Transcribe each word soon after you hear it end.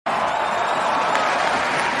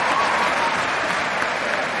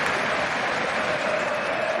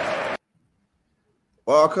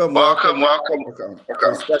Welcome. To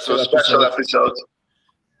special episode.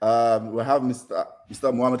 We have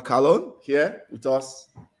Mr. Mohammed Kallon here with us.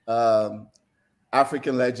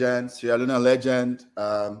 African legend, Sierra Leone legend,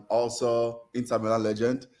 also Inter Milan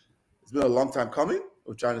legend. It's been a long time coming.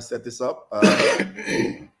 We're trying to set this up.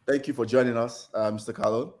 Thank you for joining us, Mr.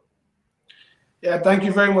 Kallon. Yeah, thank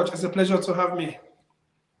you very much. It's a pleasure to have me.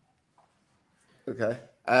 Okay.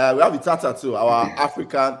 We have Itata too, our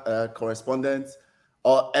African correspondent,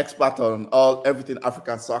 or expert on everything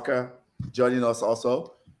African soccer, joining us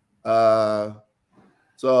also.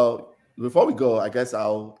 So before we go, I guess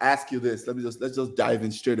I'll ask you this. Let's just dive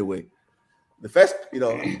in straight away. The first, thing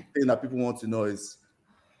that people want to know is,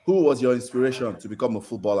 who was your inspiration to become a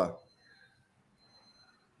footballer?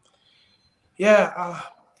 Yeah,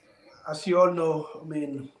 as you all know,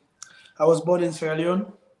 I was born in Sierra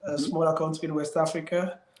Leone, a smaller country in West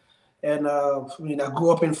Africa, and I grew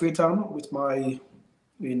up in Freetown with my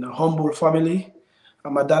humble family.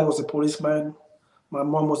 And my dad was a policeman, my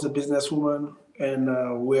mom was a businesswoman, and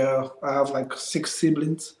I have like 6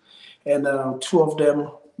 siblings, and 2 of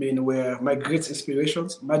them were my great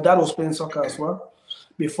inspirations. My dad was playing soccer as well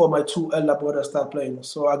before my 2 elder brothers started playing.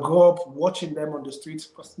 So I grew up watching them on the streets,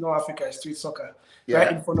 because North Africa is street soccer. Yeah.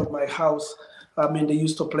 Right in front of my house. They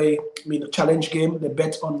used to play a challenge game. They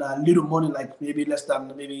bet on little money, like maybe less than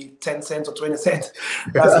 10 cents or 20 cents.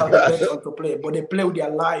 That's how they bet on to play. But they play with their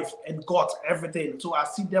life and got everything. So I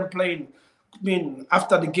see them playing.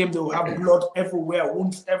 After the game, they will have blood everywhere,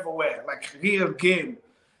 wounds everywhere, like real game.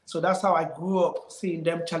 So that's how I grew up, seeing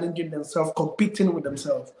them challenging themselves, competing with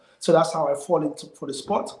themselves. So that's how I fall into for the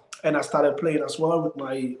sport, and I started playing as well with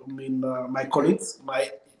my colleagues, my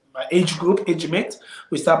age mate.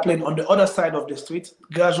 We start playing on the other side of the street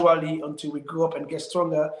gradually until we grow up and get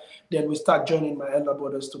stronger. Then we start joining my elder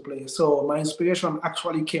brothers to play. So my inspiration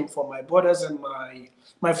actually came from my brothers and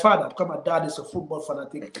my father, because my dad is a football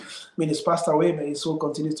fanatic. He's passed away, but his soul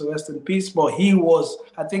continues to rest in peace. But he was,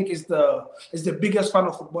 I think, is the biggest fan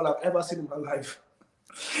of football I've ever seen in my life.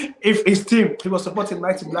 If his team, he was supporting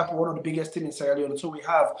Mighty Blackpool, one of the biggest teams in Sierra Leone. So we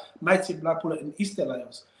have Mighty Blackpool and Eastern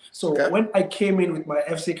Lions. So when I came in with my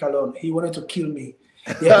FC Kallon, he wanted to kill me.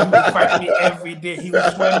 Yeah, he would fight me every day. He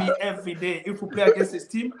would swear me every day. If we play against his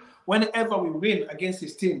team, whenever we win against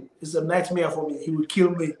his team, it's a nightmare for me. He would kill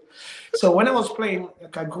me. So when I was playing,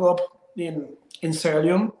 I grew up in Sierra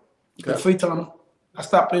Leone, in Freetown. I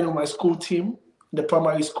started playing on my school team, the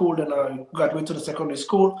primary school, then I graduated to the secondary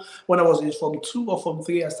school. When I was in Form 2 or Form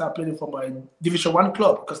 3, I started playing for my Division 1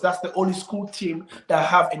 club, because that's the only school team that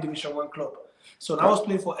have a Division 1 club. So I was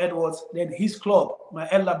playing for Edwards, then his club, my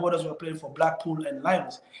elder brothers were playing for Blackpool and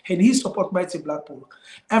Lions, and he support Mighty Blackpool.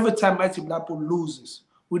 Every time Mighty Blackpool loses,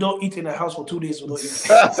 we don't eat in the house for 2 days. We don't eat.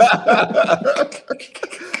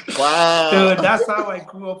 Wow. So that's how I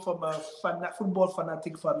grew up from a football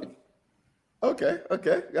fanatic family. Okay.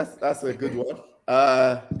 That's a good one.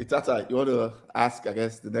 Itata, you want to ask, I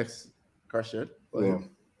guess, the next question? Well,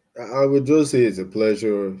 I would just say it's a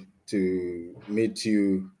pleasure to meet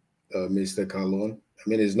you, Mr. Kallon.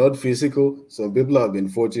 It's not physical. Some people have been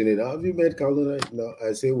fortunate. Have you met Kallon? No,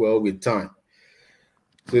 I say, well, with time.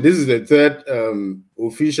 So this is the third,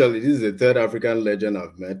 officially, this is the third African legend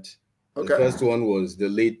I've met. Okay. The first one was the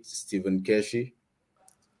late Stephen Keshi.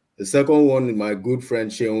 The second one, my good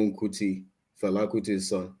friend Sheung Kuti, Fela Kuti's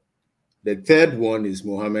son. The third one is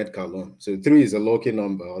Mohammed Kallon. So 3 is a lucky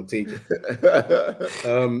number. I'll take it.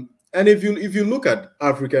 And if you look at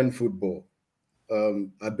African football,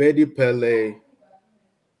 Abedi Pele,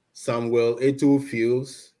 Samuel Eto'o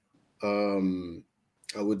Fields,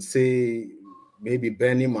 I would say maybe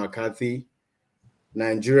Benny McCarthy,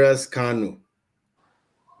 Nigeria's Kanu.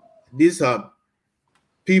 These are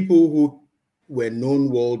people who were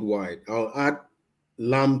known worldwide. I'll add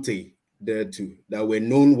Lamte there too, that were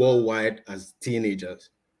known worldwide as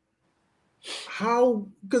teenagers. How?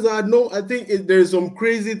 Because I think there's some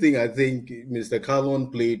crazy thing. I think Mr.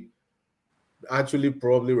 Kallon played, actually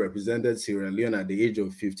probably represented Sierra Leone at the age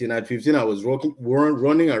of 15. At 15, I was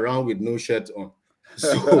running around with no shirt on.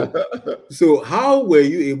 So how were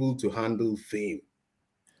you able to handle fame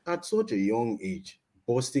at such a young age,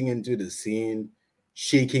 busting into the scene,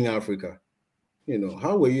 shaking Africa?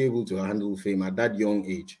 How were you able to handle fame at that young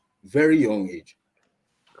age? Very young age.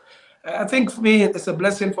 I think for me, it's a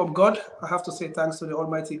blessing from God. I have to say thanks to the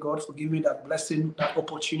Almighty God for giving me that blessing, that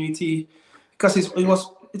opportunity, because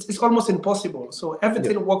it's almost impossible. So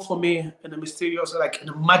everything worked for me in a mysterious, like in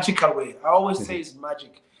a magical way. I always say it's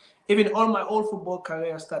magic. Even all my old football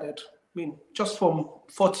career started, just from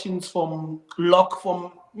fortunes, from luck,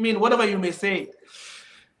 from whatever you may say.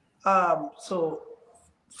 So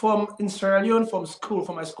in Sierra Leone, from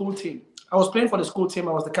my school team. I was playing for the school team.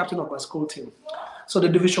 I was the captain of my school team. So the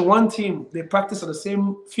Division 1 team, they practice on the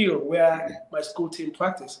same field where my school team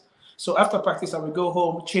practice. So after practice, I would go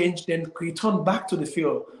home, change, then return back to the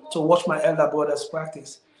field to watch my elder brothers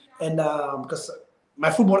practice. And because my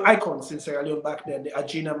football icons in Sierra Leone back then, the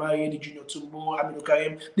Agina Mari, the Junior Tumbo, Aminu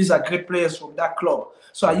Karim, these are great players from that club.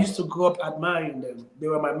 So I used to grow up admiring them. They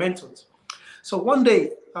were my mentors. So one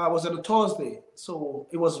day, I was on a Thursday, so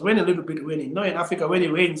it was raining, a little bit raining. You know, in Africa, when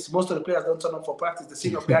it rains, most of the players don't turn up for practice. The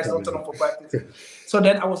senior guys don't turn up for practice. So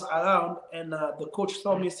then I was around, and the coach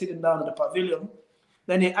saw me sitting down in the pavilion.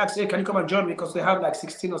 Then he asked, hey, can you come and join me? Because they have like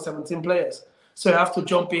 16 or 17 players. So I have to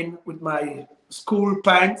jump in with my school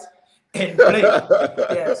pants and play.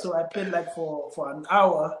 Yeah, so I played like for an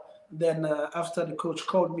hour. Then after the coach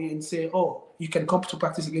called me and said, oh, you can come to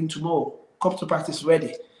practice again tomorrow. Come to practice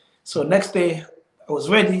ready. So next day, I was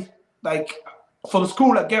ready. Like from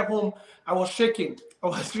school, I get home, I was shaking.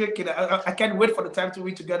 I can't wait for the time to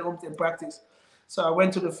reach to get home and practice. So I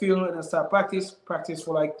went to the field and I started practice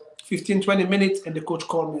for like 15, 20 minutes. And the coach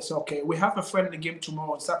called me and said, okay, we have a friendly game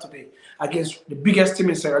tomorrow on Saturday against the biggest team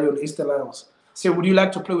in Sierra Leone, Eastern Lions. Say, would you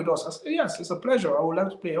like to play with us? I said, yes, it's a pleasure. I would like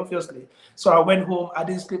to play, obviously. So I went home. I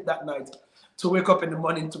didn't sleep that night to wake up in the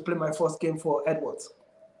morning to play my first game for Edwards.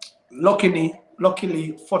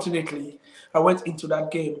 Luckily, fortunately, I went into that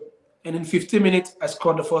game, and in 15 minutes, I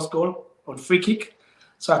scored the first goal on free kick.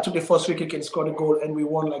 So I took the first free kick and scored a goal, and we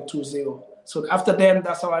won like 2-0. So after them,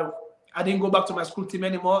 that's how I didn't go back to my school team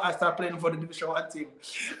anymore. I started playing for the Division 1 team.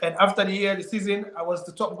 And after the season, I was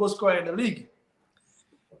the top goal scorer in the league.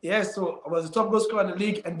 Yeah, so I was the top goal scorer in the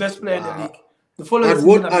league and best player in the league. The following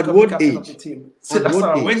season, I became the captain of the team. So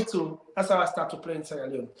that's how I started to play in Sierra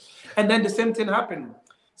Leone. And then the same thing happened.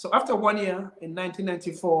 So after 1 year, in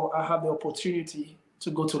 1994, I had the opportunity to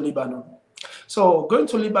go to Lebanon. So going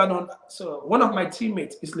to Lebanon, so one of my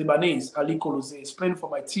teammates is Lebanese, Ali Kolouzé, is playing for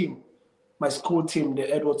my team, my school team, the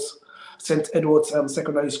St. Edward's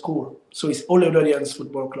Secondary School. So it's Oledorians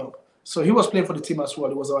Football Club. So he was playing for the team as well.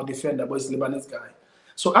 He was our defender, but he's a Lebanese guy.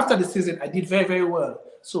 So after the season, I did very, very well.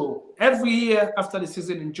 So every year after the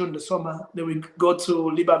season in June, the summer, they will go to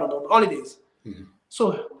Lebanon on holidays. Mm-hmm.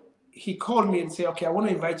 So he called me and said, okay, I want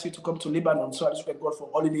to invite you to come to Lebanon so I just can go for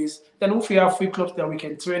holidays. Then if we have free clubs there, we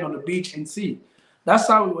can train on the beach and see. That's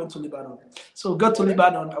how we went to Lebanon. So got to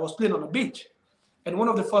Lebanon, I was playing on the beach. And one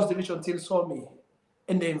of the first division teams saw me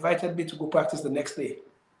and they invited me to go practice the next day.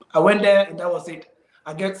 I went there and that was it.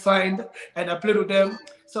 I get signed and I played with them.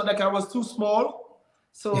 So like I was too small.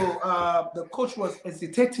 So the coach was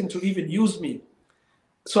hesitating to even use me.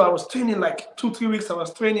 So I was training like 2-3 weeks. I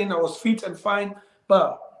was training, I was fit and fine,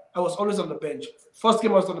 but I was always on the bench. First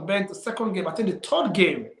game I was on the bench. The second game, I think the third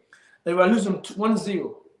game, they were losing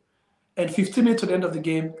 1-0. And 15 minutes to the end of the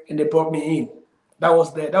game, and they brought me in. That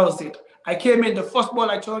was it. I came in, the first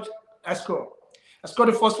ball I touched, I scored. I scored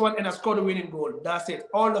the first one, and I scored the winning goal. That's it.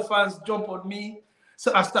 All the fans jump on me,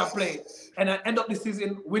 so I start playing. And I end up the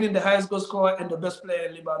season winning the highest goal scorer and the best player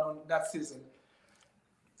in Lebanon that season.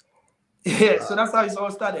 Yeah, so that's how it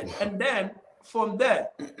all started. And then, from there,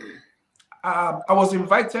 I was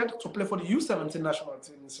invited to play for the U17 national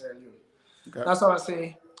team in Sierra Leone. Okay. That's how I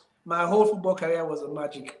say my whole football career was a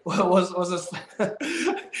magic.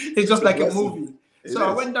 It's just like a movie.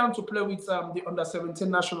 I went down to play with the under-17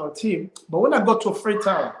 national team. But when I got to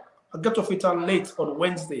Freetown, late on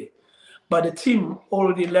Wednesday. But the team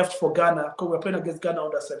already left for Ghana because we were playing against Ghana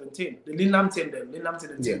under-17. The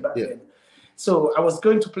Linamton team back then. So I was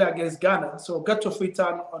going to play against Ghana. So I got to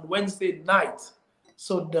Freetown on Wednesday night.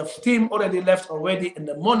 So the team already left already in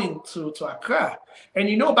the morning to Accra. And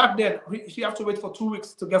you know, back then, you have to wait for 2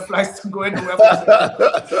 weeks to get flights to go anywhere.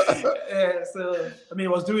 So, I mean, it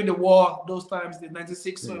was during the war, those times, the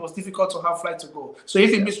 96, so it was difficult to have flight to go. So if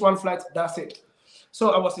you miss one flight, that's it. So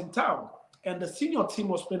I was in town, and the senior team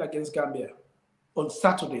was playing against Gambia on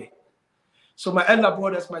Saturday. So my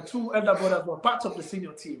two elder brothers were part of the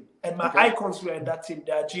senior team. And my icons were in that team.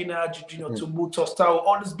 The Gina, Tumbu, Tostao,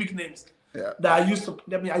 all these big names. Yeah. That I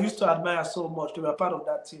used to admire so much. They were part of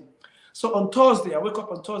that team. So on Thursday, I wake up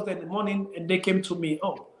on Thursday in the morning and they came to me,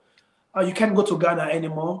 you can't go to Ghana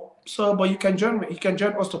anymore. But you can join me. You can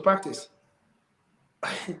join us to practice.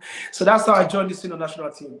 So that's how I joined the senior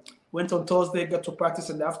national team. Went on Thursday, got to practice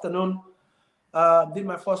in the afternoon. Did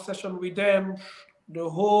my first session with them. The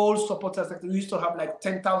whole supporters, like we used to have like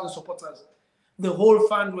 10,000 supporters. The whole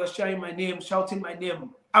fans were shouting my name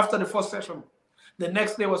after the first session. The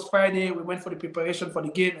next day was Friday. We went for the preparation for the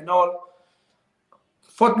game and all.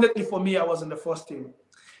 Fortunately for me, I was in the first team.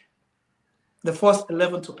 the first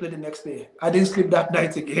 11 to play the next day. I didn't sleep that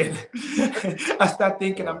night again. I started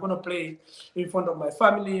thinking I'm going to play in front of my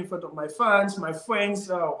family, in front of my fans, my friends.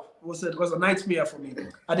 It was a nightmare for me.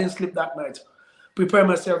 I didn't sleep that night. Prepared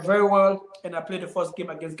myself very well, and I played the first game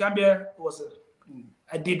against Gambia.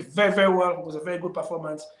 I did very, very well. It was a very good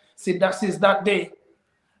performance. Since that day,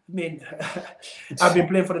 I mean, I've been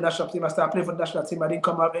playing for the national team. I started playing for the national team. I didn't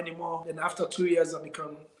come out anymore. Then after 2 years, I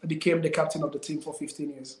became the captain of the team for 15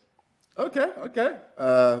 years. Okay.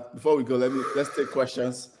 Before we go, let's take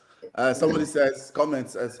questions. Somebody says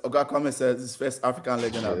comments. As Oga comment says, this is first African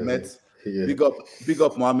legend I've met. Yeah. Big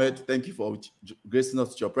up, Mohammed. Thank you for gracing us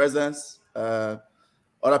with your presence. Other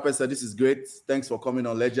person said, this is great. Thanks for coming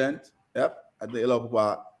on, legend. Yep. I think a lot of people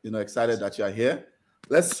are excited that you are here.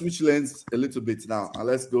 Let's switch lanes a little bit now, and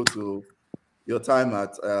let's go to your time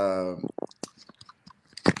at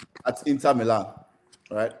Inter Milan,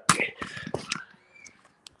 right?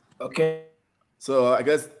 Okay. So I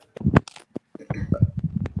guess.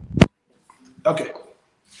 Okay.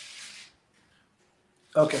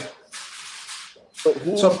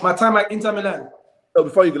 So my time at Inter Milan. So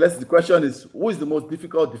before you go, the question is: who is the most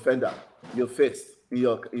difficult defender you faced in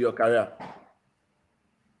your career,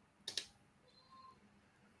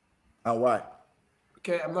 and why?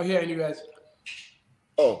 Okay, I'm not hearing you guys.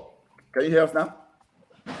 Oh, can you hear us now?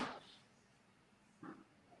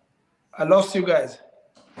 I lost you guys.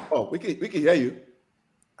 Oh, we can hear you.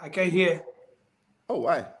 I can't hear. Oh,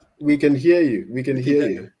 why? We can hear you. We can hear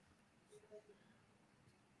you.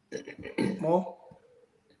 More?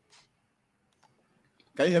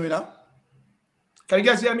 Can you hear me now? Can you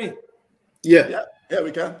guys hear me? Yeah,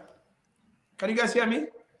 we can. Can you guys hear me?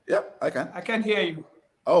 Yeah, I can. I can't hear you.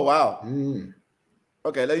 Oh, wow.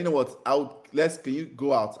 Okay, you know what? Can you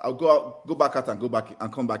go out? I'll go back out and go back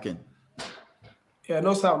and come back in. Yeah,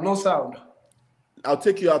 no sound. I'll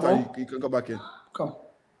take you out and you can go back in. Come.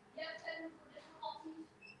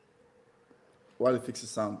 While it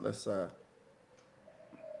fixes sound, let's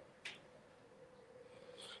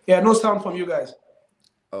Yeah, no sound from you guys.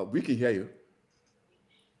 We can hear you.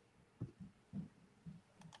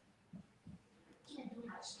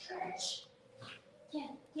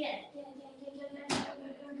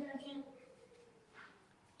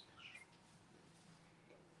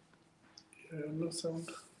 No sound.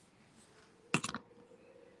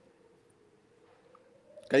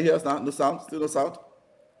 Can you hear us now? No sound? Still no sound?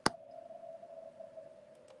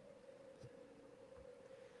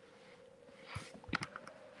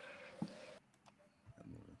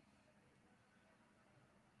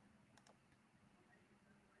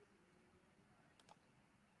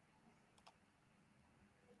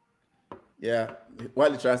 Yeah,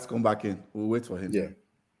 while he tries to come back in, we'll wait for him. Yeah,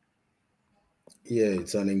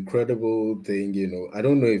 it's an incredible thing, I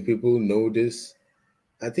don't know if people know this.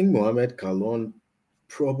 I think Mohammed Kallon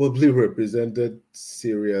probably represented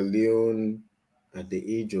Sierra Leone at the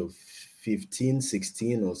age of 15,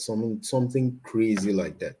 16 or something crazy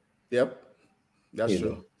like that. Yep, that's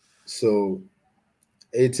true. So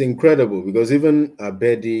it's incredible because even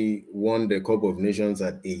Abedi won the Cup of Nations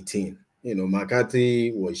at 18.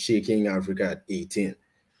 McCarthy was shaking Africa at 18.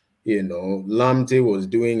 Lamte was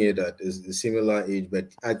doing it at a similar age,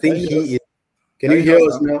 but I think he is. Can you hear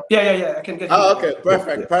us now? Yeah, I can get you. Oh, okay,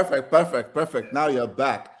 perfect. Now you're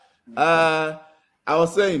back. I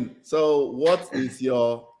was saying, so what is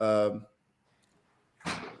your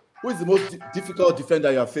who is the most difficult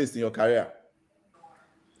defender you have faced in your career?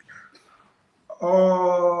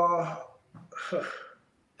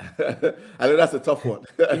 I know that's a tough one.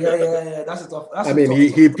 Yeah, that's a tough.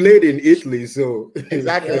 He played in Italy, so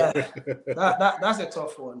exactly. Yeah, that's a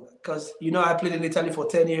tough one because I played in Italy for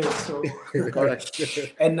 10 years, so correct.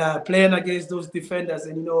 And playing against those defenders,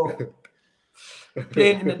 and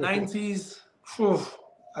playing in the 90s,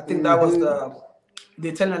 I think that was the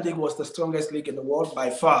Italian league was the strongest league in the world by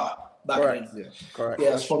far. Correct. Then. Yeah, correct.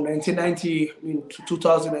 Yes, from 1990 to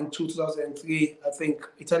 2002, 2003, I think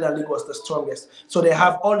Italian league was the strongest. So they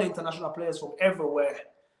have all the international players from everywhere.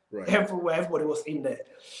 Right. Everywhere, everybody was in there.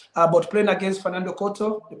 But playing against Fernando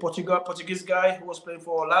Couto, the Portuguese guy who was playing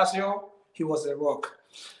for Lazio, he was a rock.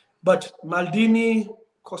 But Maldini,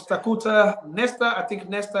 Costa Curta, Nesta, I think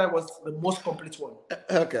Nesta was the most complete one.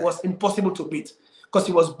 Okay. It was impossible to beat because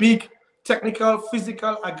he was big, technical,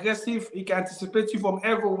 physical, aggressive. He can anticipate you from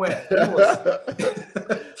everywhere. He was.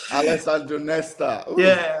 Alessandro Nesta. Ooh.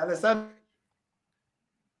 Yeah, Alessandro.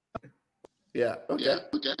 Yeah. Okay. Yeah.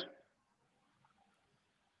 Okay.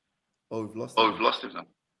 Oh, we've lost him now.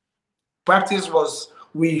 Practice was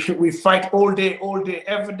we fight all day,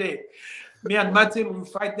 every day. Me and Martin, we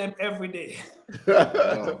fight them every day.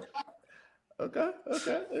 Okay.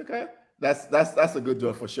 That's a good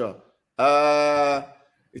one for sure.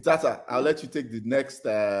 Itata, I'll let you take the next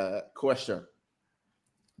question.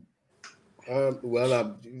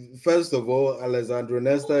 First of all, Alessandro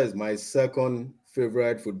Nesta is my second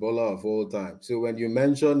favorite footballer of all time. So when you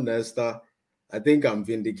mention Nesta, I think I'm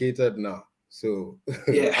vindicated now. So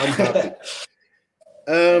yeah. I'm happy.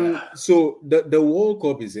 So the World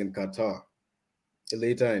Cup is in Qatar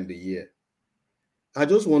later in the year. I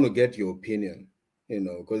just want to get your opinion,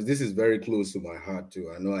 because this is very close to my heart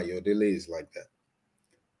too. I know Ayodele is like that.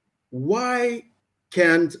 Why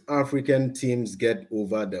can't African teams get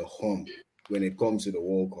over the hump when it comes to the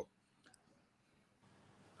World Cup?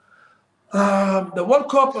 The World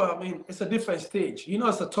Cup, it's a different stage.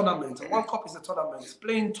 It's a tournament. The World Cup is a tournament.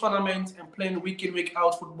 Playing tournament and playing week in, week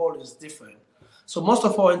out football is different. So most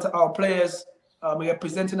of our players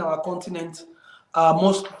representing our continent are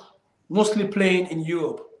mostly playing in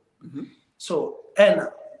Europe. Mm-hmm. So, and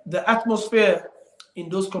the atmosphere in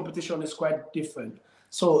those competitions is quite different.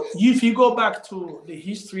 So if you go back to the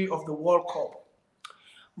history of the World Cup,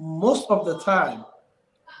 most of the time,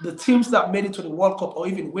 the teams that made it to the World Cup or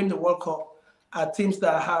even win the World Cup are teams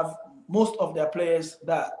that have most of their players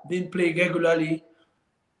that didn't play regularly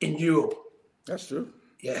in Europe. That's true.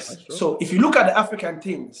 Yes. That's true. So if you look at the African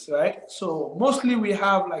teams, right? So mostly we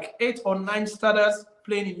have like 8 or 9 starters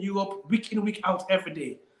playing in Europe week in, week out every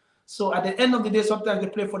day. So at the end of the day, sometimes they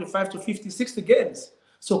play 45 to 50, 60 games.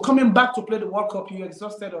 So coming back to play the World Cup, you're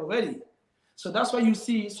exhausted already. So that's why you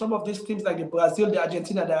see some of these teams like the Brazil, the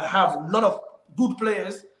Argentina, that have a lot of good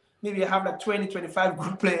players. Maybe you have like 20, 25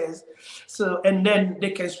 good players. So, and then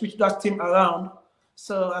they can switch that team around.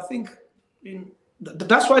 So I think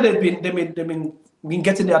that's why they've been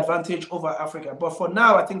getting the advantage over Africa. But for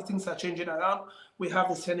now, I think things are changing around. We have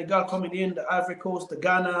the Senegal coming in, the Ivory Coast, the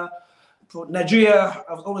Ghana. Nigeria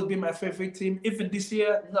has always been my favorite team. Even this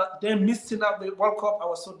year, they're missing out the World Cup. I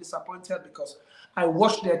was so disappointed because I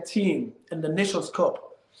watched their team in the Nations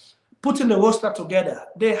Cup. Putting the roster together,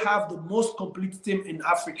 they have the most complete team in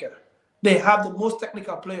Africa. They have the most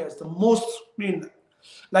technical players, the most,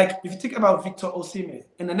 like if you think about Victor Osimhen,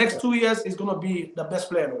 in the next 2 years, he's going to be the best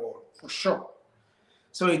player in the world, for sure.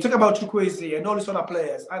 So you talk about Chukwueze and all these other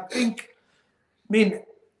players. I think,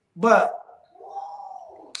 but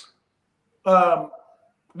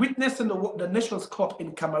witnessing the Nations Cup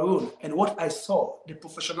in Cameroon and what I saw, the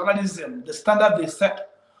professionalism, the standard they set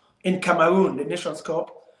in Cameroon, the Nations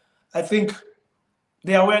Cup, I think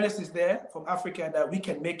the awareness is there from Africa that we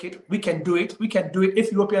can make it, we can do it, we can do it.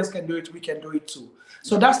 If Europeans can do it, we can do it too.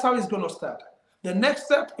 So that's how it's going to start. The next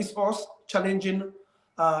step is us challenging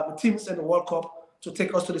the teams in the World Cup to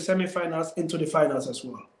take us to the semi-finals, into the finals as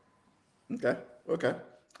well. Okay.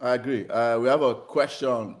 I agree. We have a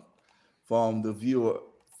question from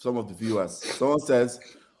some of the viewers. Someone says,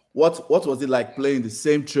 what was it like playing the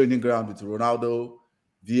same training ground with Ronaldo,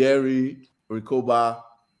 Vieri, Ricoba,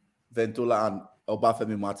 Ventola, and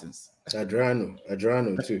Obafemi Martins? Adriano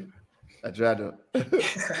too. Adriano.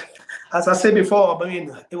 As I said before,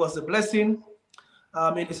 it was a blessing.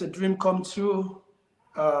 It's a dream come true.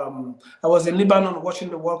 I was in Lebanon watching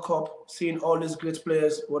the World Cup, seeing all these great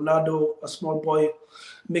players. Ronaldo, a small boy,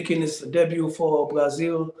 making his debut for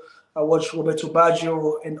Brazil. I watched Roberto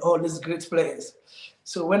Baggio and all these great players.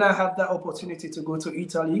 So when I had that opportunity to go to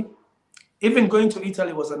Italy, even going to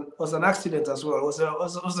Italy was an accident as well. It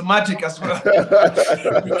was a magic as well.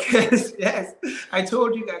 Because yes, I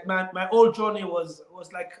told you that my whole journey was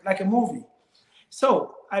like a movie.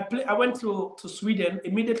 So I went to Sweden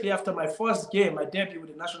immediately after my first game, my debut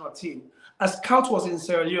with the national team. A scout was in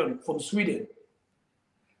Sierra Leone from Sweden.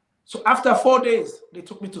 So after 4 days, they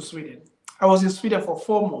took me to Sweden. I was in Sweden for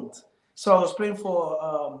 4 months. So I was playing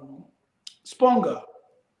for Spånga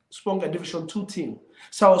Division 2 team.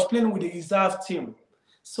 So I was playing with the reserve team.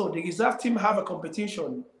 So the reserve team have a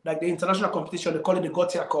competition, like the international competition, they call it the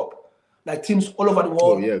Gothia Cup. Like teams all over the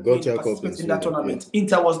world Gothia Cup in that tournament. Yeah.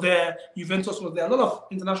 Inter was there, Juventus was there, a lot of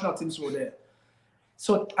international teams were there.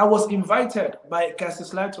 So I was invited by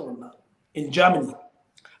Kaiserslautern in Germany.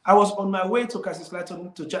 I was on my way to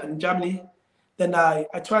Kaiserslautern in Germany. Then I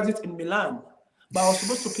transit in Milan. But I was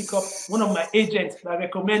supposed to pick up one of my agents that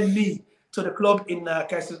recommended me to the club in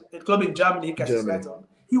Germany, Kaiserslautern.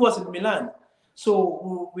 He was in Milan.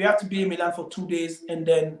 So we have to be in Milan for 2 days and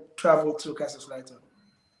then travel to Kaiserslautern.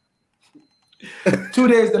 2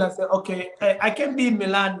 days, then I said, okay, I can't be in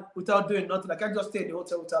Milan without doing nothing. I can't just stay in the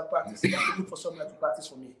hotel without practice. You have to look for somewhere to practice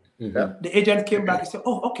for me. Mm-hmm. The agent came back and said,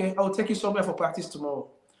 oh, okay, I will take you somewhere for practice tomorrow.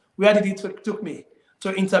 Where did he took me?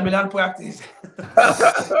 to Inter Milan practice.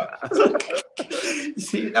 You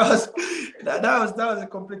see, that was a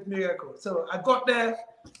complete miracle. So I got there,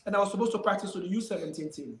 and I was supposed to practice with the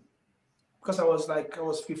U17 team because I was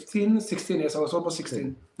 15, 16 years. I was almost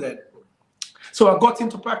 16 then. So I got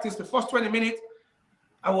into practice. The first 20 minutes,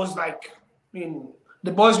 I was like,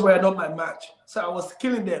 the boys were not my match. So I was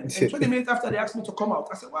killing them. And 20 minutes after they asked me to come out,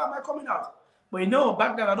 I said, why am I coming out? But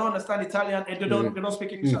back then I don't understand Italian and they don't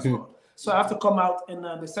speak English as well. So I have to come out, and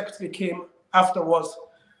the secretary came afterwards.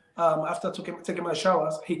 After taking my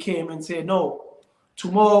showers, he came and said, no,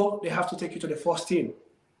 tomorrow they have to take you to the first team.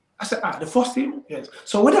 I said, the first team? Yes.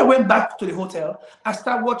 So when I went back to the hotel, I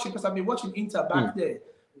started watching, because I've been watching Inter back there.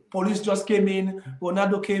 Police just came in,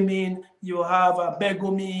 Ronaldo came in, you have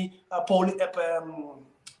Bergomi,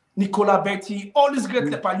 Nicola Betti, all these great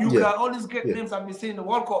Payuga, all these great names I've been seeing in the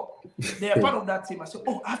World Cup. They are part of that team. I said,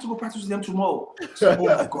 I have to go practice with them tomorrow. So, oh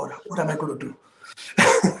my God, what am I going to do?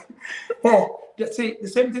 See, the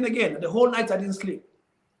same thing again. The whole night I didn't sleep,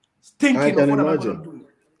 thinking of what am I going to do.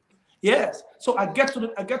 Yes. So I get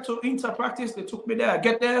to Inter practice. They took me there. I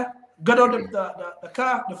get there, got out the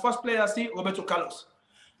car. The first player I see, Roberto Carlos.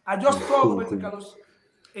 I just saw Roberto Carlos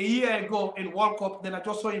a year ago in World Cup. Then I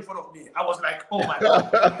just saw him in front of me. I was like, oh my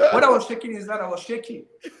God. What I was shaking is that I was shaking.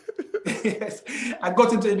 Yes. I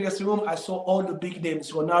got into the dressing room. I saw all the big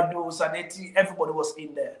names, Ronaldo, Zanetti, everybody was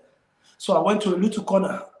in there. So I went to a little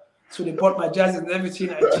corner. So they bought my jerseys and everything.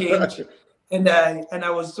 I changed. And I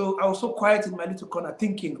was so quiet in my little corner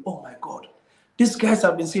thinking, oh my God, these guys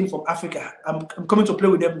have been seen from Africa. I'm coming to play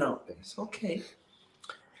with them now. It's okay.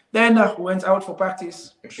 Then I went out for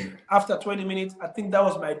practice. After 20 minutes, I think that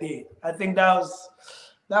was my day. I think that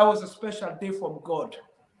was a special day from God.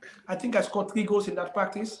 I think I scored 3 goals in that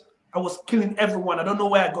practice. I was killing everyone. I don't know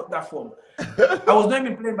where I got that from. I was not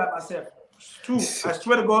even playing by myself. It's true. I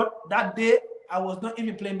swear to God, that day, I was not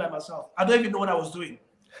even playing by myself. I don't even know what I was doing.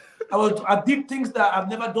 I did things that I've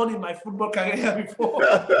never done in my football career before.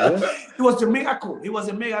 It was a miracle. It was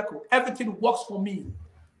a miracle. Everything works for me.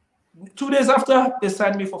 2 days after, they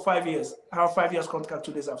signed me for 5 years. I have 5 years contract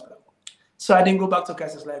 2 days after. So I didn't go back to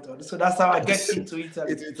Kaiserslautern. So that's how I get into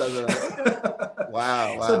Italy.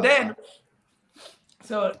 Wow.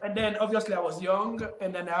 And then obviously I was young,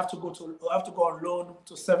 and then I have to go on loan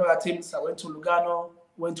to several teams. I went to Lugano,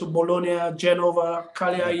 went to Bologna, Genova,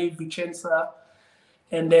 Cagliari, Vicenza.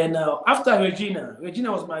 And then after Regina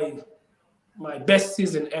was my best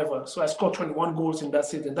season ever. So I scored 21 goals in that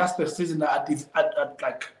season. That's the season that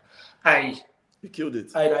You killed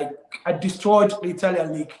it. I destroyed the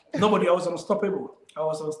Italian league. Nobody, I was unstoppable. That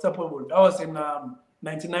was in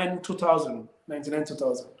 99-2000.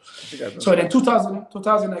 So then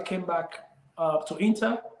 2000 I came back to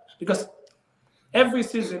Inter, because every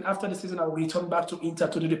season, after the season, I will return back to Inter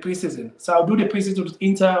to do the preseason. So I'll do the preseason with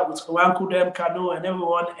Inter, with Rankudem, Kano, and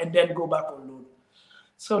everyone, and then go back on loan.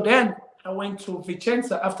 So then I went to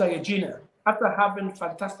Vicenza after Regina. After having a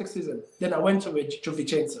fantastic season, then I went to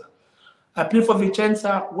Vicenza. I played for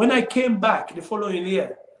Vicenza. When I came back the following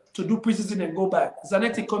year to do preseason and go back,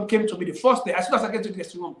 Zanetti came to me the first day. As soon as I get to the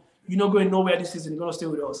dressing room, you're not going nowhere this season. You're going to stay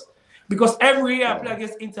with us. Because every year I play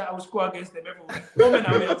against Inter, I will score against them. Everyone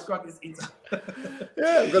I will score against Inter.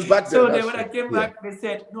 Because back then. So then when I came back, they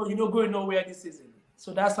said, no, you're not going nowhere this season.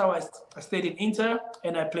 So that's how I stayed in Inter,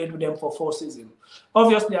 and I played with them for 4 seasons.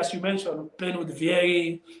 Obviously, as you mentioned, playing with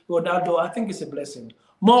Vieri, Ronaldo, I think it's a blessing.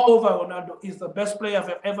 Moreover, Ronaldo is the best player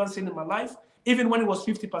I've ever seen in my life, even when he was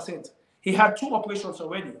 50%. He had 2 operations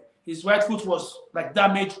already. His right foot was like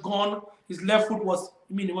damaged, gone. His left foot was,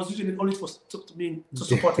 he was using it only to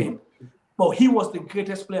support him. But he was the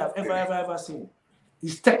greatest player I've ever seen.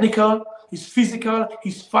 He's technical, he's physical,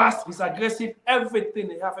 he's fast, he's aggressive, everything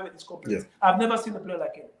they have is complete. Yeah. I've never seen a player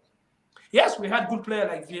like him. Yes, we had good players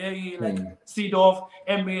like Vieri, like Seedorf,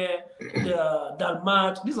 Emre,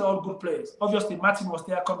 Dalmat. These are all good players. Obviously, Martin was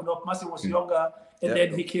there coming up. Martin was younger, and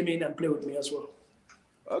then he came in and played with me as well.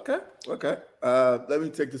 Okay. Let me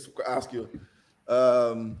take this. Ask you.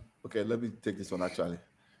 Let me take this one actually.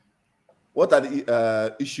 What are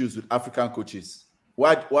the issues with African coaches?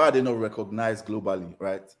 Why are they not recognized globally,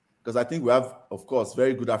 right? Because I think we have, of course,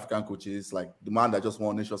 very good African coaches, like the man that just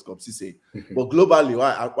won Nations Cup, Cisse. But globally,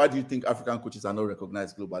 why do you think African coaches are not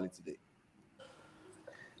recognized globally today?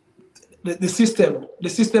 The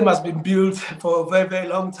system has been built for a very, very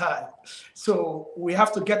long time. So we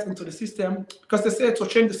have to get into the system, because they say to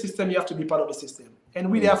change the system, you have to be part of the system. And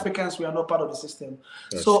we, the Africans, we are not part of the system.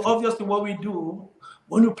 That's true. Obviously what we do,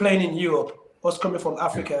 when we're playing in Europe, us coming from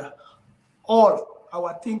Africa, all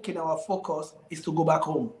our thinking, our focus is to go back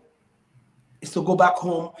home. is to go back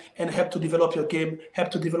home and help to develop your game, help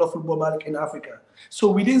to develop football back in Africa.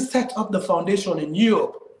 So we didn't set up the foundation in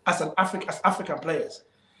Europe as African players.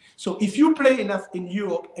 So if you play enough in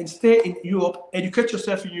Europe and stay in Europe, educate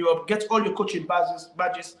yourself in Europe, get all your coaching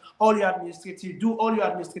badges, all your do all your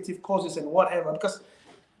administrative courses and whatever, because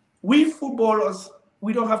we footballers,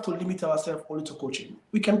 we don't have to limit ourselves only to coaching.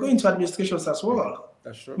 We can go into administrations as well.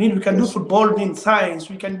 That's true. I mean, we can do football in science,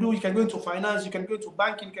 you can go into finance, you can go into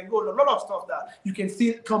banking, you can go a lot of stuff that you can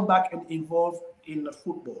still come back and involve in the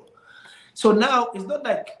football. So now it's not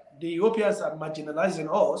like the Europeans are marginalizing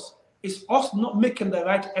us, it's us not making the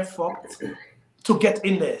right effort to get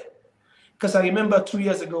in there. Because I remember 2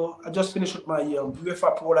 years ago, I just finished with my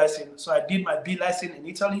UEFA Pro license. So I did my B license in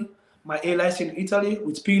Italy, my A license in Italy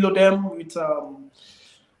with Pirlo them, with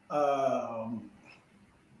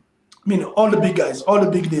all the big guys, all the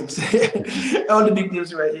big names, all the big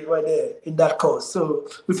names right there in that course. So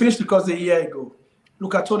we finished the course a year ago.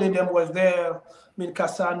 Luca Toni them was there.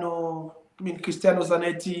 Cassano, Cristiano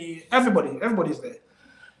Zanetti, everybody's there.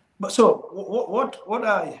 But so what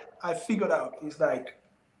I figured out is like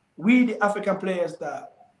we the African players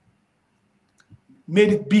that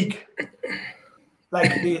made it big,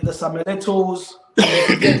 like the Samueletos,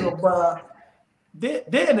 the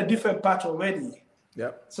they're in a different patch already.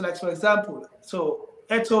 Yeah. So like for example, so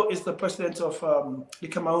Eto is the president of the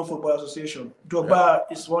Cameroon Football Association. Drogba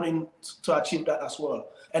is wanting to achieve that as well,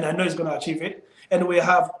 and I know he's going to achieve it. And we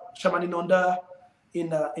have Shamani Nonda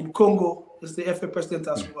in Congo is the FA president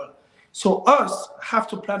as well. So us have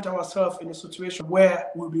to plant ourselves in a situation where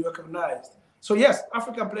we'll be recognized. So yes,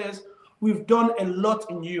 African players, we've done a lot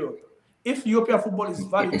in Europe. If European football is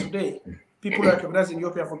valued today, people recognizing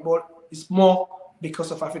European football is more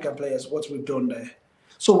because of African players, what we've done there.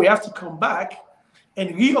 So we have to come back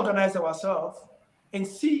and reorganize ourselves and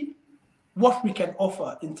see what we can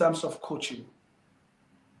offer in terms of coaching.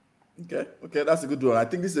 Okay, that's a good one. I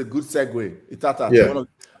think this is a good segue. Itata,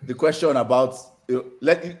 the question about ask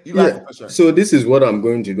the question. So this is what I'm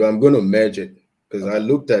going to do. I'm going to merge it because I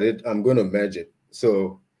looked at it. I'm going to merge it.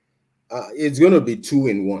 So it's going to be 2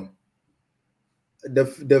 in 1.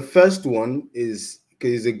 The first one is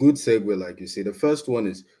a good segue, like you say. The first one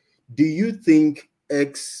is: do you think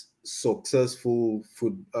successful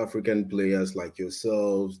African players like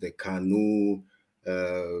yourselves, the Kanu,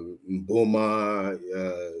 Mboma,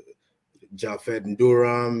 Jafet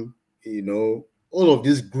Ndoram, all of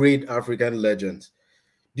these great African legends,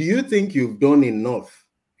 do you think you've done enough?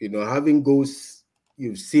 Having goals,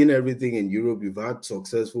 you've seen everything in Europe, you've had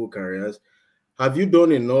successful careers. Have you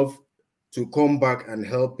done enough to come back and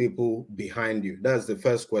help people behind you? That's the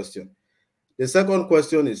first question. The second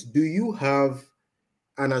question is, do you have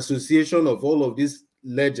an association of all of these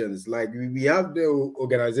legends? Like we have the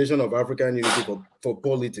Organization of African Unity for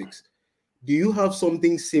Politics. Do you have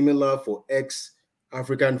something similar for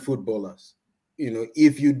ex-African footballers?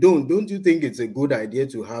 If you don't you think it's a good idea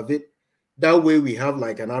to have it? That way we have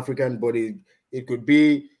like an African body. It could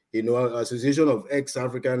be, an association of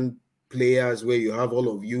ex-African players where you have all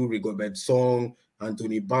of you, Rigobert Song,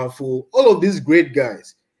 Anthony Bafo, all of these great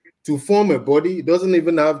guys to form a body. It doesn't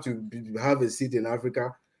even have to have a seat in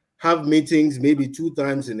Africa. Have meetings maybe 2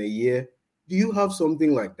 times in a year. Do you have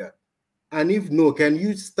something like that? And if no, can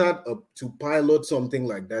you start to pilot something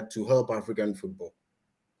like that to help African football?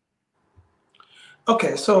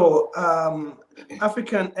 Okay, so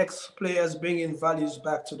African ex-players bringing values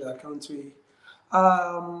back to their country.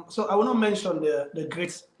 So I want to mention the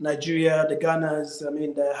great Nigeria, the Ghanas.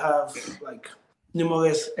 They have like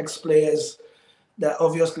numerous ex-players that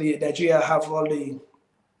obviously Nigeria have all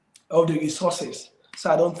the resources. So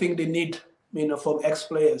I don't think they need, from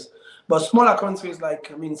ex-players. But smaller countries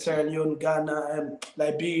like, Sierra Leone, Ghana,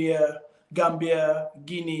 Liberia, Gambia,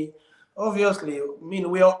 Guinea, obviously,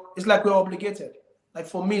 it's like we're obligated. Like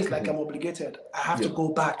for me, it's like I'm obligated. I have to go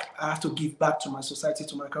back. I have to give back to my society,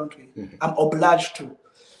 to my country. I'm obliged to,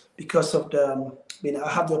 because of I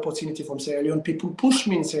have the opportunity from Sierra Leone. People push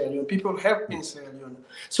me in Sierra Leone. People help me in Sierra Leone.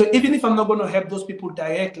 So even if I'm not going to help those people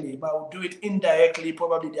directly, but I'll do it indirectly,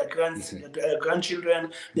 probably their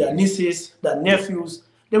grandchildren, their nieces, their nephews,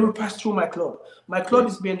 they will pass through my club. My club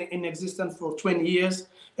has been in existence for 20 years,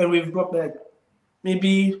 and we've got like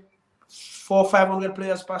maybe 400 or 500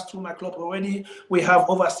 players passed through my club already. We have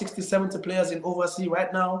over 60, 70 players in overseas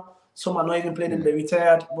right now. Some are not even playing in the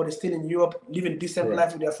retired, but they're still in Europe, living decent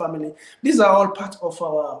life with their family. These are all part of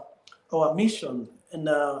our mission and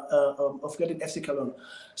of getting FC Kallon.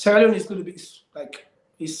 Sierra Leone is going to be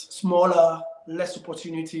is smaller, less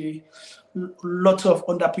opportunity, lots of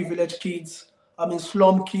underprivileged kids.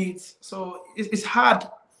 Slum kids. So it's hard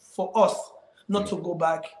for us not to go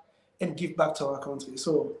back and give back to our country.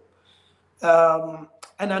 So,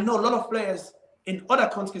 and I know a lot of players in other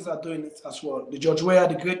countries are doing it as well. The George Weah,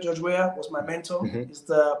 the great George Weah, was my mentor. He's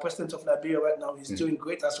the president of Liberia right now. He's doing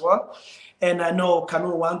great as well. And I know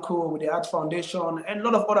Kanu Wanko with the Art Foundation, and a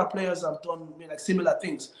lot of other players have done like similar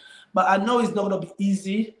things. But I know it's not going to be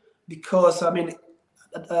easy because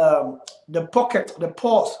the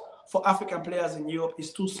pause for African players in Europe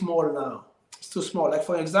is too small now. It's too small. Like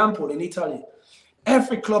for example, in Italy,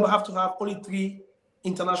 every club have to have only 3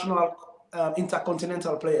 international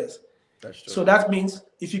intercontinental players. That's true. So that means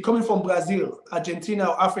if you're coming from Brazil, Argentina,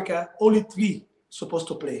 or Africa, only 3 supposed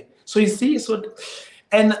to play. So you see,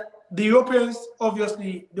 and the Europeans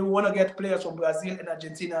obviously they want to get players from Brazil and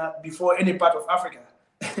Argentina before any part of Africa.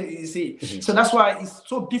 You see, so that's why it's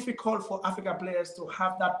so difficult for African players to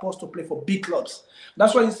have that post to play for big clubs.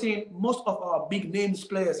 That's why you see most of our big names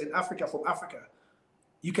players in Africa from Africa.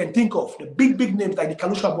 You can think of the big names like the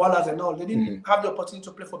Kalusha Boalas and all. They didn't have the opportunity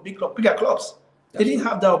to play for bigger clubs. They didn't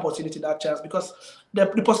have that opportunity, that chance, because the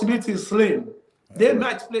possibility is slim. They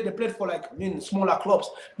played for smaller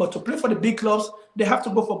clubs, but to play for the big clubs, they have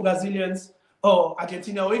to go for Brazilians or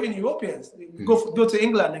Argentina or even Europeans. Go to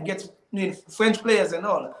England and get French players and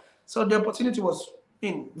all. So the opportunity was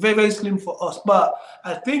very, very slim for us. But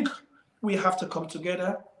I think we have to come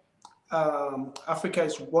together. Africa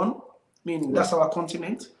is one. That's our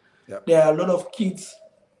continent. Yep. There are a lot of kids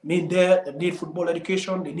there that need football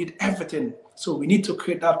education. They need everything. So we need to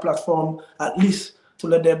create that platform at least to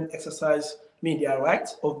let them exercise their right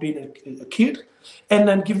of being a kid and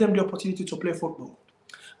then give them the opportunity to play football.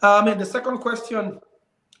 The second question,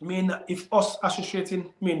 if us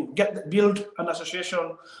associating, build an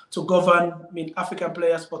association to govern, African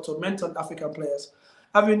players or to mentor African players.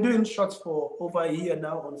 I've been doing shots for over a year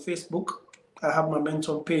now on Facebook. I have my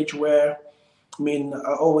mentor page where,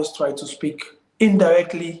 I always try to speak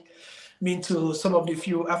indirectly, to some of the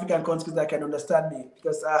few African countries that can understand me,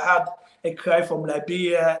 because I had a cry from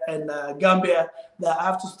Liberia and Gambia that I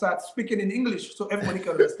have to start speaking in English so everybody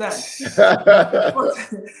can understand.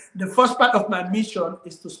 The first part of my mission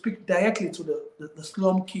is to speak directly to the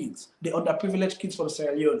slum kids, the underprivileged kids from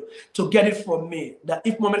Sierra Leone, to get it from me that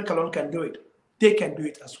if Mohammed Kallon can do it, they can do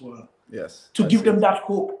it as well. Yes. To give them that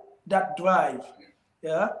hope, that drive,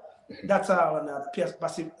 that's how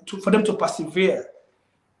for them to persevere,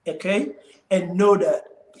 okay, and know that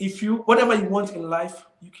if you whatever you want in life,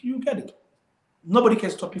 you get it. Nobody can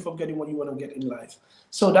stop you from getting what you want to get in life.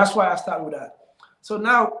 So that's why I start with that. So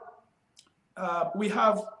now we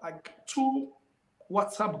have 2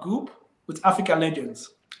 WhatsApp group with African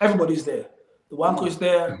legends. Everybody's there. The Wanko is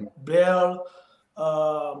there, Bell,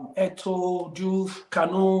 Eto, Juve,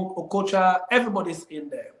 Kanu, Okocha, everybody's in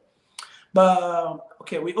there. But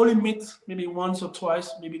okay, we only meet maybe once or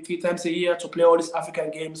twice, maybe 3 times a year to play all these African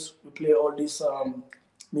games. We play all these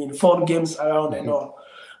fun games around and all.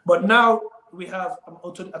 But now we have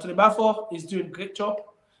Atole Bafo is doing a great job.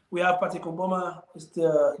 We have Patrick Mboma, is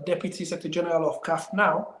the Deputy Secretary General of CAF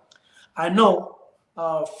now. I know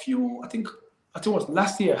I think it was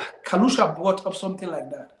last year, Kalusha brought up something like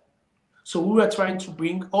that. So we were trying to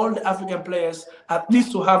bring all the African players at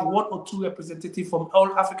least to have 1 or 2 representatives from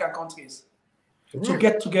all African countries to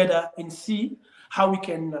get together and see how we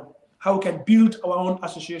can build our own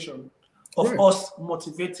association of us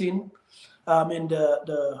motivating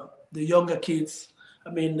the younger kids,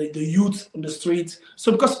 the youth on the streets.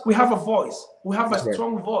 So because we have a voice, we have a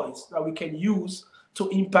strong voice that we can use to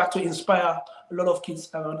impact, to inspire a lot of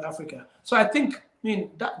kids around Africa. So I think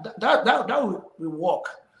that will work.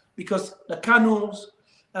 Because the Kanus,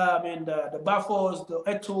 the Bafos, the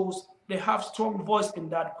Etos, they have strong voice in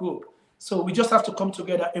that group. So we just have to come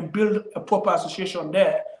together and build a proper association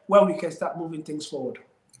there where we can start moving things forward.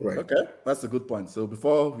 Right. Okay, that's a good point. So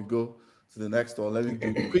before we go to the next one, let me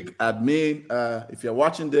do a quick admin. If you're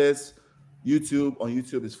watching this, on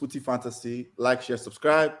YouTube is Footy Fantasy. Like, share,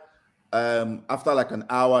 subscribe. After an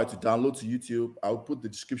hour to download to YouTube, I'll put the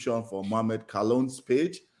description for Mohammed Kallon's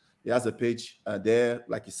page. He has a page there,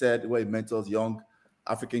 like you said, where he mentors young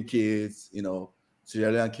African kids,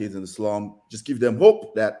 Sierra Leone kids in the slum. Just give them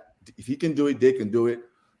hope that if he can do it, they can do it.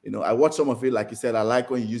 I watch some of it, like you said. I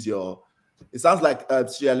like when you use it sounds like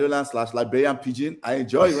Sierra Leone / Liberian pidgin. I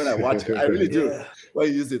enjoy it when I watch it. I really do. When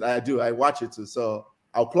you use it, I do. I watch it too. So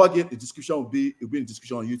I'll plug it. The description it'll be in the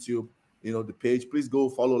description on YouTube. The page. Please go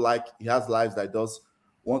follow. He has lives that he does.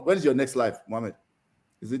 When is your next live, Mohammed?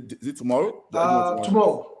 Is it tomorrow?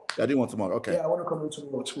 Tomorrow. I didn't want tomorrow. Okay. Yeah, I want to come in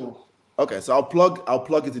tomorrow. Okay, so I'll plug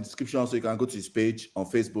it in the description so you can go to his page on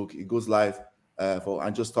Facebook. It goes live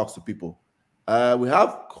and just talks to people. We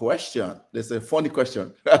have question. There's a funny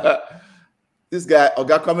question This guy,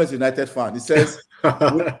 Oga Comments United fan, he says,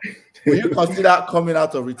 will you consider coming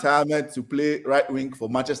out of retirement to play right wing for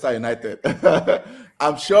Manchester United?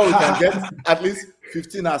 I'm sure we can get at least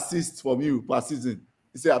 15 assists from you per season.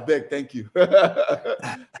 He said, I beg, thank you.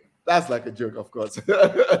 That's like a joke, of course.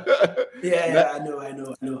 I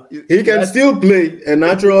know. He can still play. A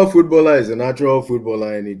natural footballer is a natural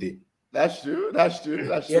footballer any day. That's true.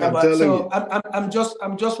 Yeah, but so I'm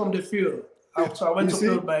just from the field. So I went to play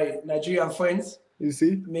with my Nigerian friends. You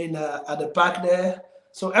see? I mean, at the park there.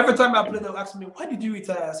 So every time I play, they'll ask me, why did you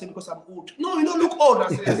retire? I said, because I'm old. No, you don't look old. I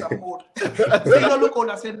said, yes, I'm old. They say, you don't look old.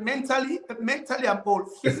 I said, mentally, I'm old.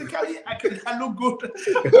 Physically, I look good.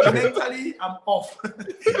 Mentally, I'm off.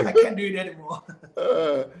 I can't do it anymore.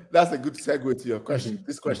 That's a good segue to your question.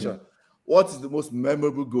 This question. What is the most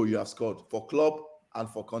memorable goal you have scored for club and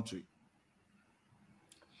for country?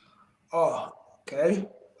 Oh, okay.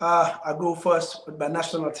 I go first with my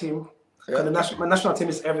national team. Yeah. My national team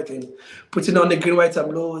is everything. Putting on the green, white,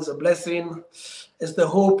 and blue is a blessing. It's the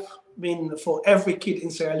hope. I mean, for every kid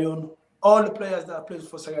in Sierra Leone, all the players that play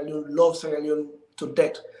for Sierra Leone love Sierra Leone to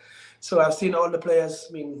death. So I've seen all the players,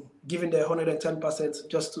 I mean, giving their 110%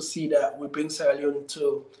 just to see that we bring Sierra Leone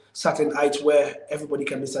to certain heights where everybody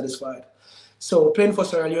can be satisfied. So playing for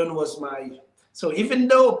Sierra Leone was so even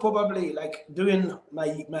though probably like during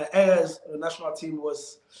my eras, the national team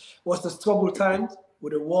was the struggle times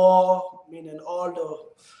with the war, I mean, and all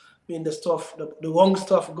the stuff, the wrong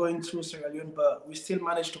stuff going through Sierra Leone, but we still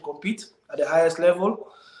managed to compete at the highest level.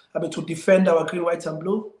 I mean, to defend our green, white, and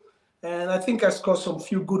blue. And I think I scored some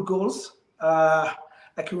few good goals. I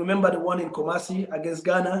can remember the one in Kumasi against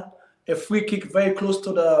Ghana, a free kick very close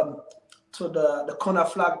to the corner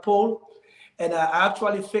flag pole. And I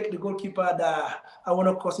actually faked the goalkeeper that I want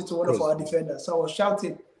to cross it to one of our defenders. So I was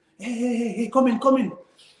shouting, hey, come in.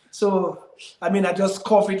 So, I mean, I just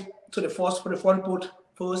covered it to the front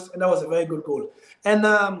post, and that was a very good goal. And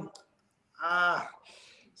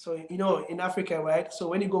so, you know, in Africa, right? So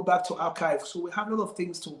when you go back to archives, so we have a lot of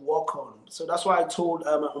things to work on. So that's why I told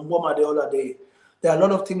Mboma the other day, there are a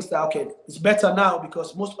lot of things that, okay, it's better now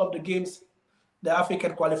because most of the games, the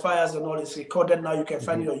African qualifiers and all is recorded now. You can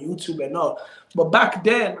find it on YouTube and all. But back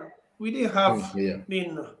then, we didn't have, I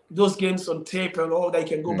mean, those games on tape and all that you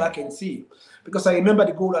can go back and see. Because I remember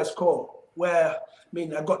the goal I scored where, I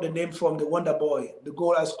mean, I got the name from the Wonder Boy. The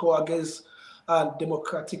goal I scored against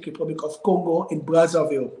Democratic Republic of Congo in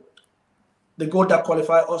Brazzaville. The goal that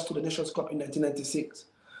qualified us to the Nations Cup in 1996.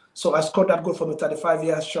 So I scored that goal from a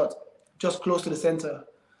 35-yard shot, just close to the center.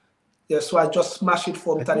 Yeah, so I just smashed it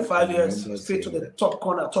from 35 years straight to the top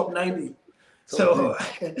corner, top 90. So,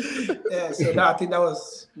 yeah, so that, I think that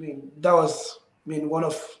was one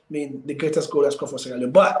of the greatest goals I scored for Sierra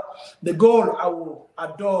Leone. But the goal I will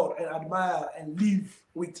adore and admire and live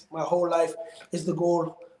with my whole life is the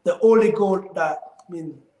only goal that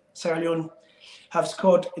Sierra Leone have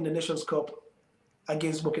scored in the Nations Cup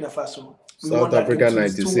against Burkina Faso. South Africa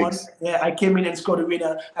 96. Yeah, I came in and scored the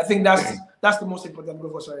winner. I think that's the most important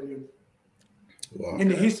goal for Sierra Leone. Wow. In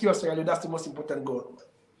the history of Sierra Leone, that's the most important goal.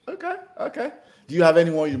 Okay. Do you have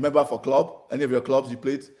anyone you remember for club? Any of your clubs you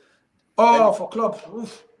played? For club.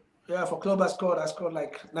 Oof. Yeah, for club I scored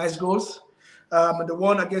like nice goals. The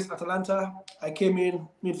one against Atalanta, I came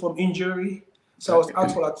in from injury. So I was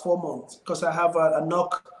out for like 4 months because I have a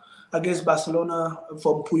knock against Barcelona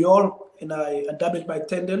from Puyol and I damaged my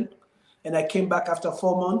tendon. And I came back after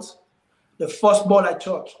 4 months. The first ball I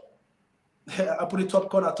shot, I put it top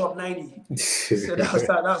corner, top 90. So that's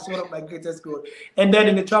one of my greatest goals. And then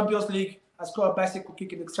in the Champions League, I scored a bicycle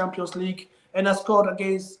kick in the Champions League. And I scored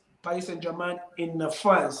against Paris Saint-Germain in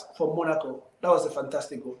France for Monaco. That was a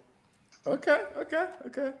fantastic goal. Okay.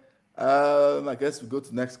 I guess we go to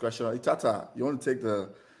the next question. Itata, you want to take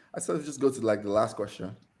I said we just go to like the last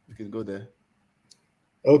question. You can go there.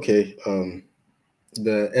 Okay.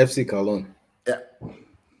 The FC Kallon. Yeah.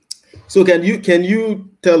 So can you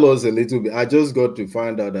tell us a little bit? I just got to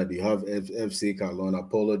find out that you have FC Kallon.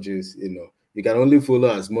 Apologies, you can only follow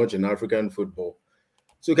as much in African football.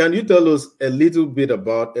 So can you tell us a little bit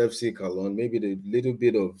about FC Kallon? Maybe a little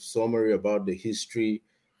bit of summary about the history,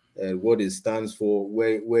 what it stands for,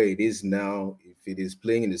 where it is now. If it is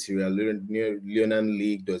playing in the Sierra Leonean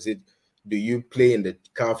League, do you play in the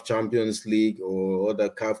CAF Champions League or other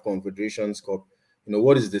CAF Confederations Cup?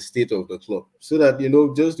 What is the state of the club? So that,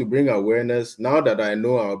 just to bring awareness, now that I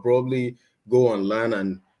know, I'll probably go online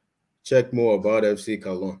and check more about FC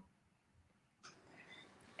Kallon.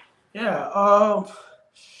 Yeah,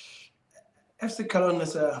 FC Kallon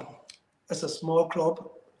is a small club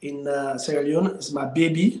in Sierra Leone. It's my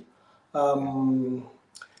baby.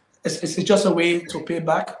 It's just a way to pay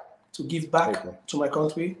back to give back to my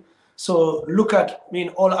country. So look at,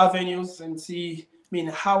 all avenues and see,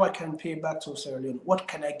 how I can pay back to Sierra Leone. What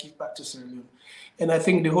can I give back to Sierra Leone? And I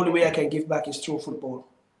think the only way I can give back is through football,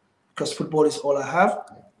 because football is all I have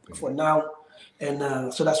for now.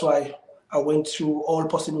 And so that's why I went through all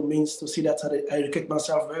possible means to see that I educate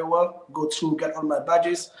myself very well, go through, get all my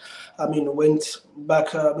badges. Went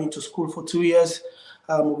back to school for 2 years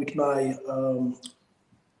with my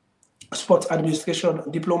sports administration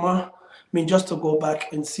diploma. Just to go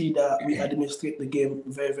back and see that we administrate the game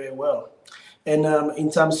very, very well. And in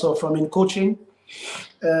terms of coaching,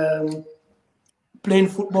 playing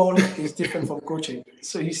football is different from coaching.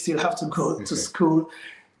 So you still have to go to school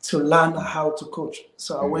to learn how to coach.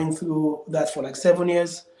 So I went through that for like 7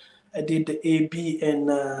 years. I did the A, B, and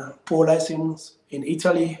Pro license in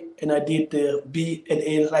Italy, and I did the B and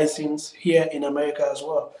A license here in America as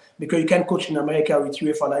well. Because you can't coach in America with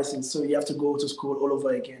UEFA license, so you have to go to school all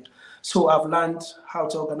over again. So I've learned how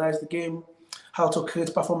to organize the game, how to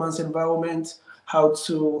create performance environment, how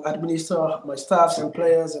to administer my staffs and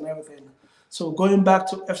players and everything. So going back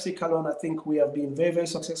to FC Kallon, I think we have been very, very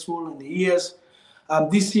successful in the years.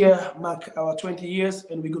 This year mark our 20 years,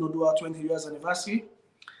 and we're going to do our 20 years anniversary.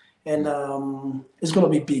 And it's going to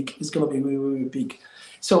be big. It's going to be really, really big.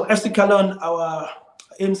 So FC Kallon, our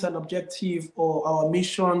aims and objective, or our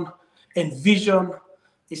mission and vision,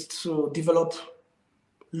 is to develop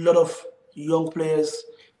a lot of young players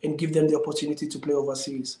and give them the opportunity to play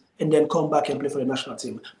overseas and then come back and play for the national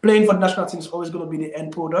team. Playing for the national team is always going to be the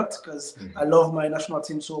end product, because I love my national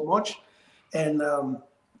team so much. And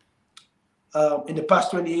in the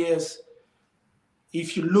past 20 years,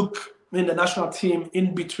 if you look in the national team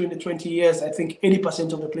in between the 20 years, I think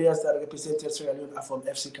 80% of the players that represented Sierra Leone are from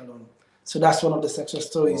FC Kallon. So that's one of the success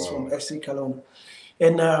stories from FC Kallon.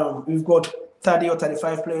 And we've got 30 or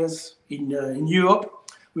 35 players in Europe.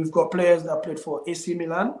 We've got players that played for AC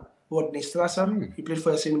Milan, Rodney Strasser. He played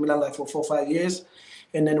for AC Milan like for 4 or 5 years.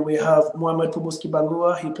 And then we have Mohammed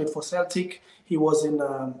Kallon. He played for Celtic. He was in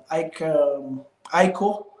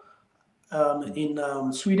Aiko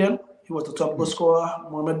in Sweden. He was the top goal scorer.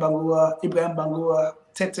 Mohamed Bangura, Ibrahim Bangura,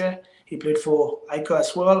 Tete. He played for Aiko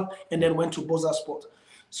as well, and then went to Boza Sport.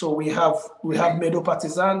 So we have Medo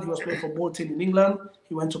Partizan. He was playing for Bolton in England.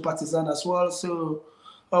 He went to Partizan as well. So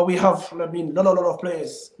we have a lot of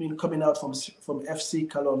players coming out from FC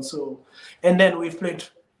Kallon. So, and then we've played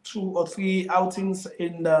 2 or 3 outings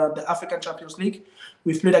in the African Champions League.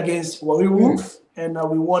 We've played against Warri Wolf, and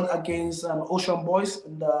we won against Ocean Boys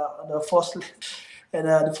in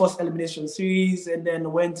the first elimination series, and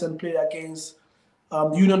then went and played against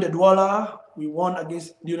Union de Douala. We won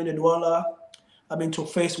against Union de Douala. To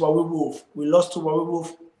face Warri Wolf. We lost to Warri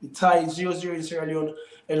Wolf. We tied 0-0 in Sierra Leone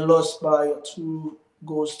and lost by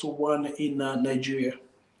 2-1 in Nigeria.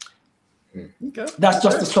 Okay. That's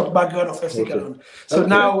just the short background of FC Kallon. So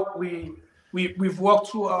now we've walked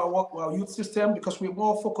through our youth system, because we're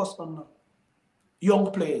more focused on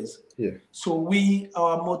young players. Yeah. So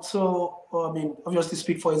our motto, obviously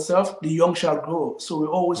speak for itself, the young shall grow. So we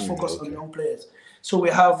always focus on young players. So we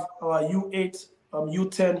have our U8,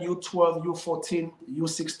 U10, U12, U14,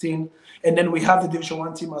 U16, and then we have the Division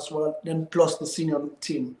 1 team as well, then plus the senior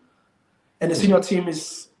team. And the senior team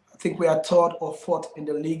is, I think we are 3rd or 4th in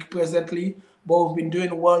the league presently, but we've been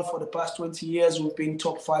doing well for the past 20 years. We've been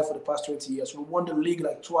top 5 for the past 20 years. We won the league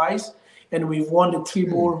like twice, and we've won the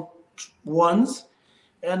treble once.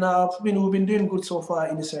 And we've been doing good so far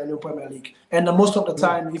in the Sierra Leone Premier League. And most of the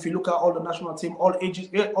time, if you look at all the national team, all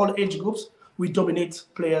age groups, we dominate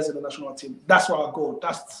players in the national team. That's our goal.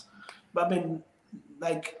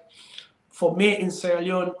 For me in Sierra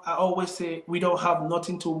Leone, I always say we don't have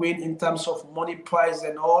nothing to win in terms of money, prize,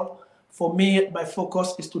 and all. For me, my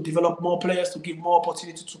focus is to develop more players, to give more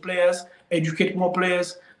opportunity to players, educate more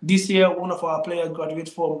players. This year, one of our players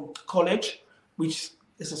graduated from college, which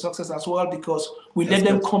is a success as well, because we let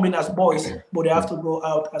them come in as boys, but they have to go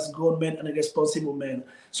out as grown men and responsible men.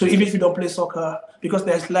 So even if you don't play soccer, because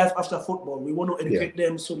there's life after football, we want to educate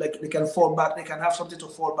them so like they can fall back, they can have something to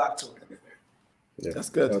fall back to. Yeah, that's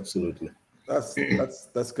good. Absolutely.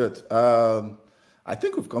 That's good. I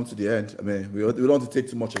think we've come to the end. We don't want to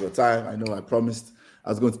take too much of your time. I know I promised I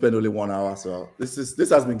was going to spend only 1 hour. So this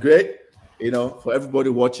has been great. For everybody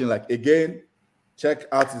watching, again, check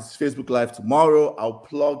out his Facebook Live tomorrow. I'll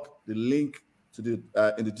plug the link to the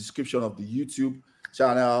in the description of the YouTube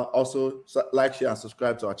channel. Also, like, share, and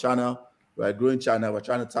subscribe to our channel. We're a growing channel. We're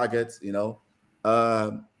trying to target,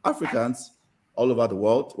 Africans all over the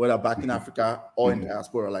world, whether back in Africa or in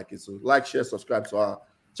diaspora like it. So like, share, subscribe to our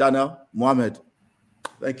channel. Mohammed,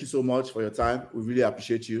 thank you so much for your time. We really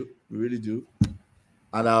appreciate you. We really do.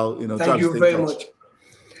 and I'll try Thank to you stay very in touch. much.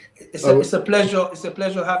 It's a pleasure. It's a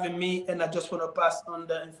pleasure having me, and I just want to pass on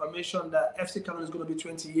the information that FC Kallon is going to be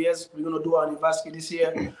 20 years. We're going to do our anniversary this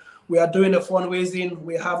year. We are doing a fundraising.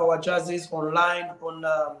 We have our jerseys online on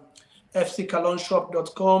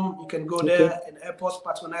fckallonshop.com. You can go there and help us,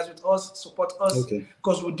 patronize with us, support us,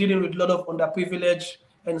 because we're dealing with a lot of underprivileged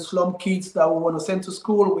and slum kids that we want to send to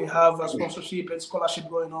school. We have a sponsorship and scholarship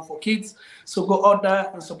going on for kids. So go out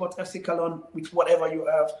there and support FC Kallon with whatever you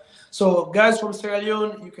have. So guys from Sierra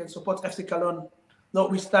Leone, you can support FC Kallon.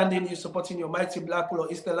 Notwithstanding you supporting your mighty Blackpool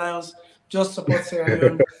or Easter Lions, just support Sierra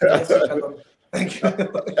Leone and FC Kallon. Thank you.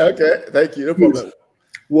 Okay, thank you. No problem.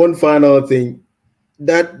 One final thing.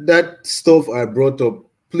 That stuff I brought up,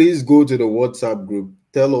 please go to the WhatsApp group.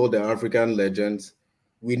 Tell all the African legends,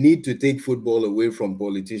 we need to take football away from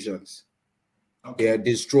politicians. They are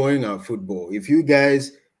destroying our football. If you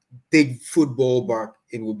guys take football back,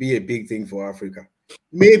 it will be a big thing for Africa.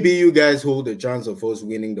 Maybe you guys hold a chance of us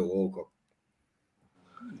winning the World Cup.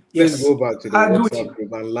 Please go back to the WhatsApp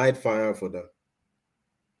group and light fire for them.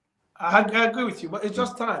 I agree with you, but it's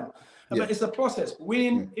just time. I mean, it's a process.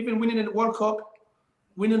 Even winning the World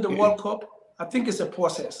Cup, I think it's a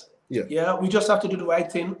process. Yeah, we just have to do the right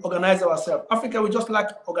thing, organize ourselves. Africa, we just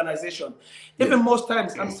lack organization. Even most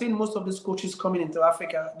times, I'm seeing most of these coaches coming into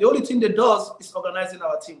Africa. The only thing they do is organizing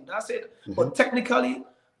our team. That's it. But technically,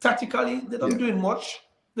 tactically, they're not doing much.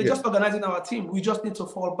 They're just organizing our team. We just need to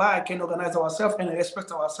fall back and organize ourselves and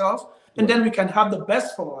respect ourselves, and then we can have the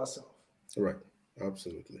best from ourselves. Right.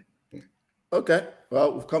 Absolutely. Okay.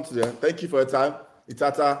 Well, we've come to the end. Thank you for your time,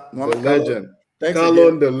 Itata, Mohammed Kallon. Thanks Kallon,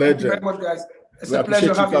 again. the legend. Thank you very much, guys. It's we a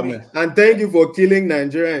pleasure having me. And thank you for killing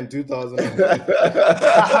Nigeria in 2000.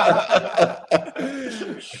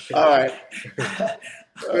 All right.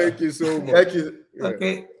 Thank you so much. Thank you.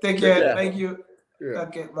 Okay. Take care. Thank you.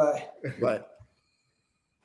 Okay. Bye. Bye.